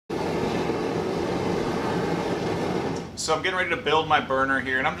So I'm getting ready to build my burner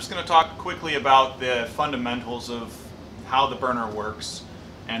here, and I'm just going to talk quickly about the fundamentals of how the burner works,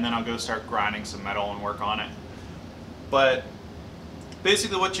 and then I'll go start grinding some metal and work on it. But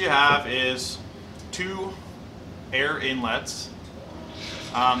basically what you have is two air inlets.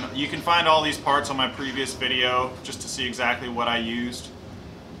 You can find all these parts on my previous video just to see exactly what I used.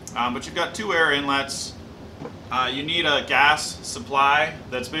 But you've got two air inlets. You need a gas supply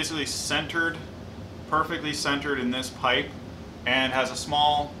that's basically centered, perfectly centered in this pipe, and has a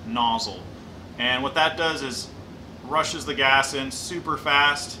small nozzle. And what that does is rushes the gas in super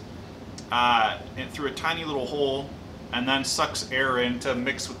fast and through a tiny little hole, and then sucks air in to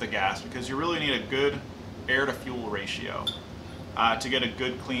mix with the gas, because you really need a good air to fuel ratio to get a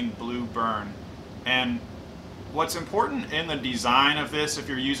good clean blue burn. And what's important in the design of this, if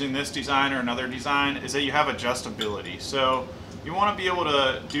you're using this design or another design, is that you have adjustability. So you want to be able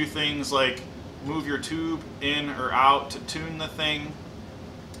to do things like move your tube in or out to tune the thing.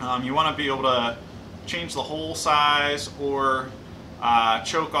 You want to be able to change the hole size or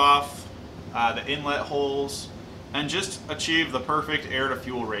choke off the inlet holes, and just achieve the perfect air to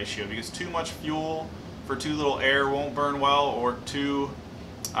fuel ratio, because too much fuel for too little air won't burn well, or too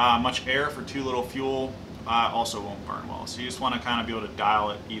much air for too little fuel also won't burn well. So you just want to kind of be able to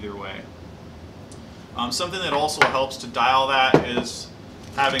dial it either way. Something that also helps to dial that is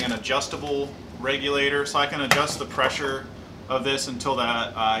having an adjustable regulator, so I can adjust the pressure of this until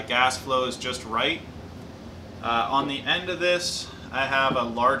the gas flow is just right. On the end of this, I have a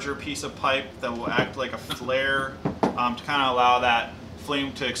larger piece of pipe that will act like a flare to kind of allow that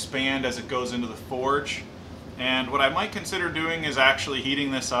flame to expand as it goes into the forge. And what I might consider doing is actually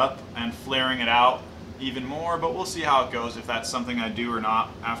heating this up and flaring it out even more, but we'll see how it goes, if that's something I do or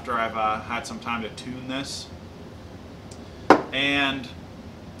not, after I've had some time to tune this. And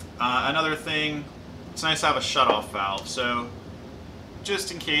another thing, it's nice to have a shutoff valve, so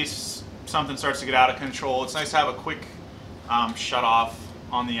just in case something starts to get out of control, it's nice to have a quick shut off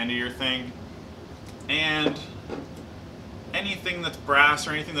on the end of your thing. And anything that's brass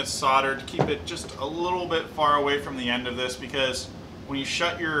or anything that's soldered, keep it just a little bit far away from the end of this, because when you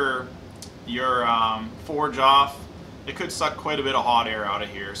shut your forge off, it could suck quite a bit of hot air out of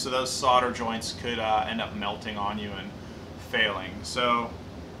here, so those solder joints could end up melting on you and failing. So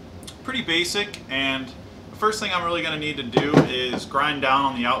pretty basic, and the first thing I'm really going to need to do is grind down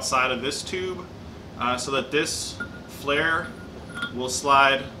on the outside of this tube so that this flare will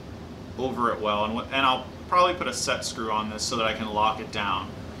slide over it well, and I'll probably put a set screw on this so that I can lock it down.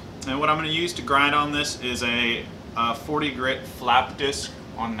 And what I'm going to use to grind on this is a 40 grit flap disc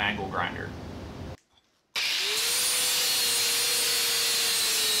on an angle grinder.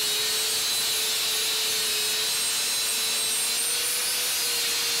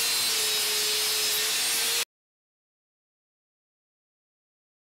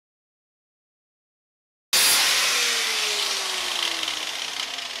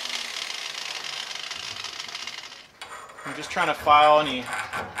 I'm just trying to file any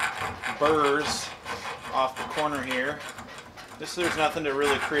burrs off the corner here. There's nothing to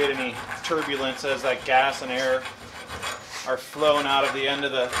really create any turbulence as that gas and air are flowing out of the end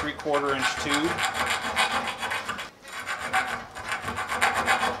of the 3/4 inch tube.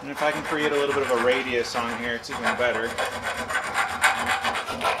 And if I can create a little bit of a radius on here, it's even better.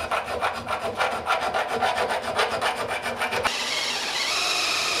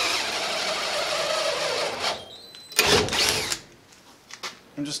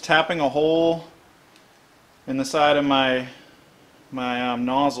 I'm just tapping a hole in the side of my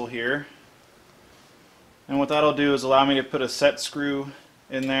nozzle here, and what that'll do is allow me to put a set screw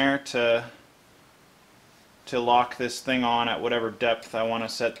in there to lock this thing on at whatever depth I want to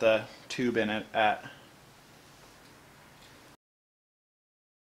set the tube in it at.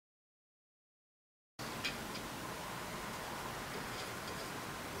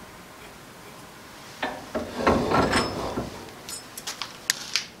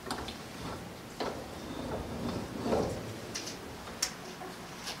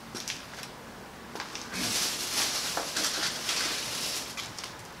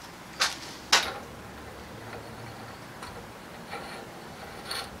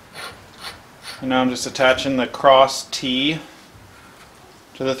 And now I'm just attaching the cross T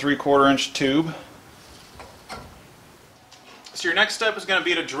to the 3/4 inch tube. So your next step is going to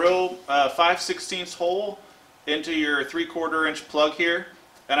be to drill a 5/16 hole into your 3/4 inch plug here.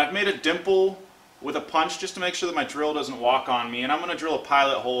 And I've made a dimple with a punch just to make sure that my drill doesn't walk on me. And I'm going to drill a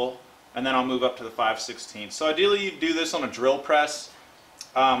pilot hole, and then I'll move up to the 5/16. So ideally you do this on a drill press.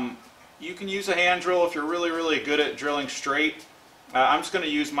 You can use a hand drill if you're really good at drilling straight. I'm just going to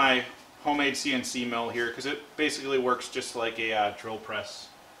use my homemade CNC mill here because it basically works just like a drill press.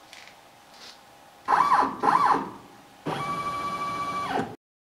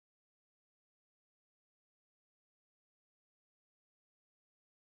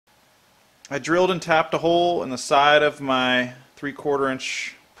 I drilled and tapped a hole in the side of my 3/4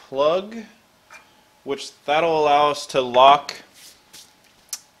 inch plug, which that'll allow us to lock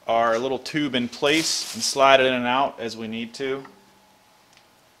our little tube in place and slide it in and out as we need to.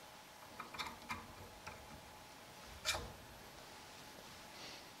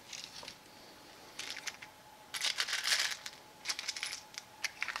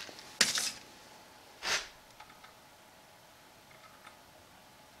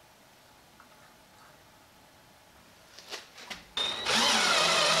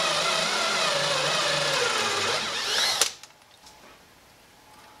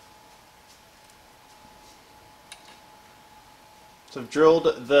 So I've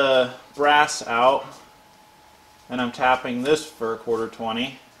drilled the brass out, and I'm tapping this for 1/4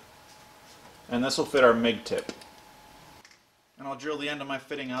 20, and this will fit our MIG tip. And I'll drill the end of my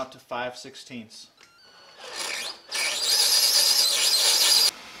fitting out to 5/16.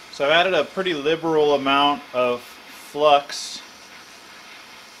 So I've added a pretty liberal amount of flux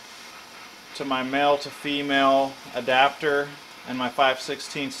to my male to female adapter and my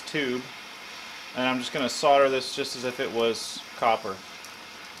 5/16 tube. And I'm just going to solder this just as if it was copper.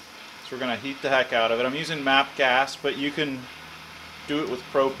 So we're going to heat the heck out of it. I'm using MAP gas, but you can do it with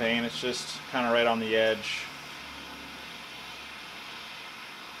propane. It's just kind of right on the edge.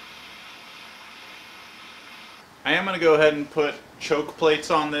 I am going to go ahead and put choke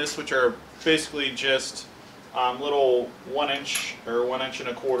plates on this, which are basically just little 1 inch or 1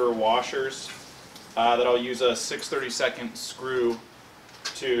 1/4 inch washers that I'll use a 6/32 screw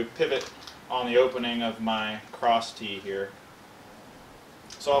to pivot on the opening of my cross tee here.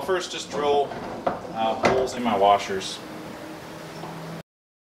 So I'll first just drill holes in my washers.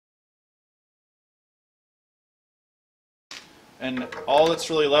 And all that's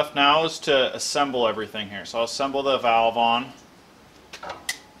really left now is to assemble everything here. So I'll assemble the valve on.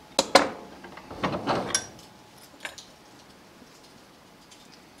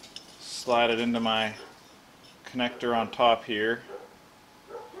 Slide it into my connector on top here.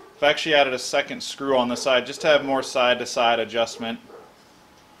 I've actually added a second screw on the side just to have more side-to-side adjustment.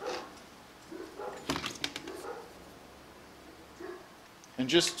 And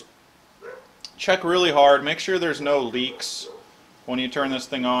just check really hard, make sure there's no leaks when you turn this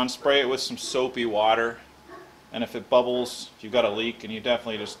thing on. Spray it with some soapy water, and if it bubbles, you've got a leak, and you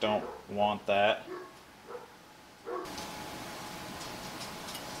definitely just don't want that.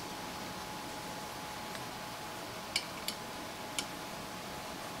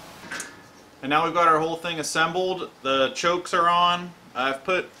 And now we've got our whole thing assembled. The chokes are on. I've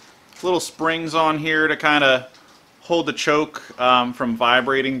put little springs on here to kind of hold the choke from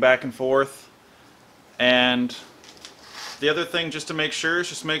vibrating back and forth. And the other thing just to make sure is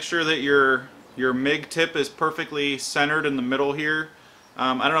just make sure that your MIG tip is perfectly centered in the middle here.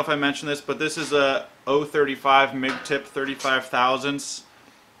 I don't know if I mentioned this, but this is a 035 MIG tip 35 thousandths.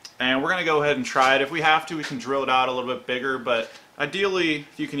 And we're going to go ahead and try it. If we have to, we can drill it out a little bit bigger, but ideally,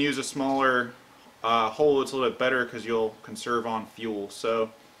 if you can use a smaller hole, it's a little bit better because you'll conserve on fuel.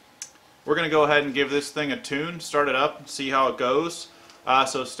 So we're going to go ahead and give this thing a tune, start it up, see how it goes.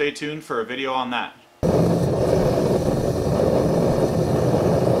 So stay tuned for a video on that.